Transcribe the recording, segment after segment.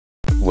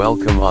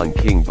Welcome on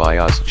King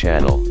Bias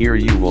channel. Here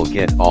you will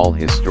get all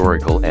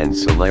historical and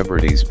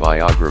celebrities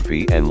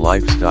biography and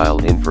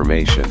lifestyle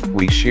information.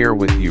 We share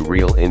with you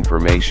real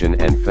information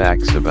and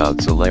facts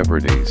about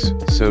celebrities.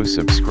 So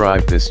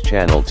subscribe this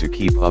channel to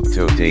keep up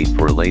to date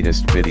for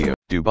latest video.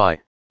 Dubai,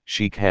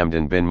 Sheikh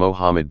Hamdan bin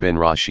Mohammed bin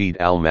Rashid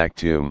Al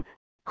Maktoum,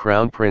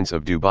 Crown Prince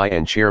of Dubai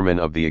and Chairman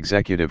of the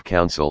Executive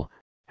Council,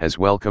 has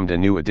welcomed a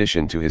new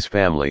addition to his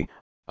family,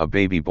 a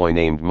baby boy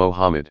named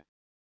Mohammed.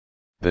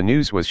 The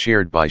news was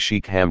shared by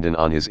Sheikh Hamdan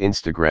on his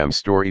Instagram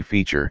story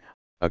feature,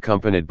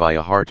 accompanied by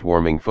a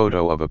heartwarming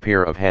photo of a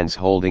pair of hands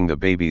holding the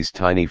baby's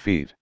tiny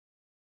feet.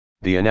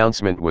 The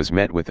announcement was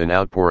met with an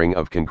outpouring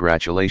of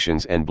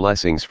congratulations and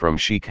blessings from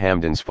Sheikh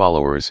Hamdan's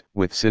followers,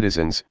 with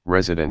citizens,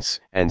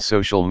 residents, and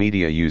social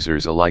media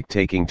users alike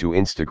taking to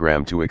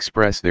Instagram to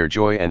express their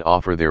joy and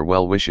offer their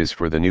well wishes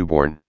for the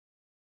newborn.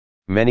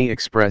 Many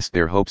expressed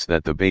their hopes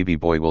that the baby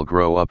boy will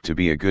grow up to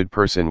be a good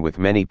person with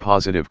many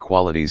positive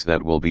qualities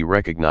that will be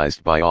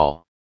recognized by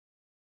all.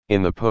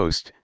 In the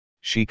post,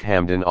 Sheikh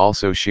Hamdan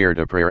also shared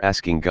a prayer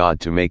asking God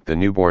to make the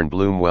newborn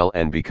bloom well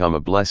and become a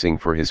blessing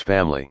for his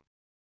family.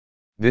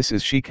 This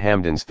is Sheikh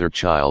Hamdan's third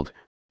child,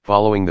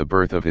 following the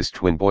birth of his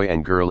twin boy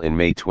and girl in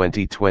May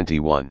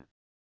 2021.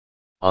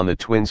 On the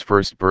twins'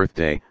 first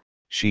birthday,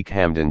 Sheikh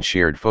Hamdan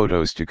shared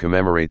photos to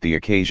commemorate the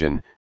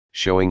occasion,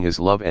 showing his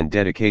love and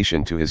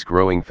dedication to his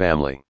growing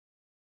family.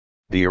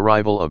 The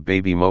arrival of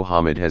baby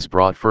Mohammed has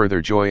brought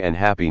further joy and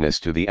happiness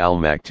to the Al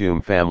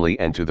Maktoum family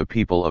and to the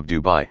people of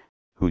Dubai,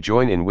 who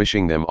join in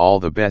wishing them all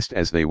the best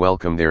as they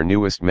welcome their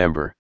newest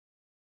member.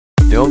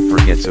 Don't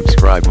forget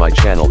subscribe my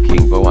channel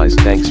King Boys.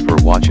 Thanks for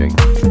watching.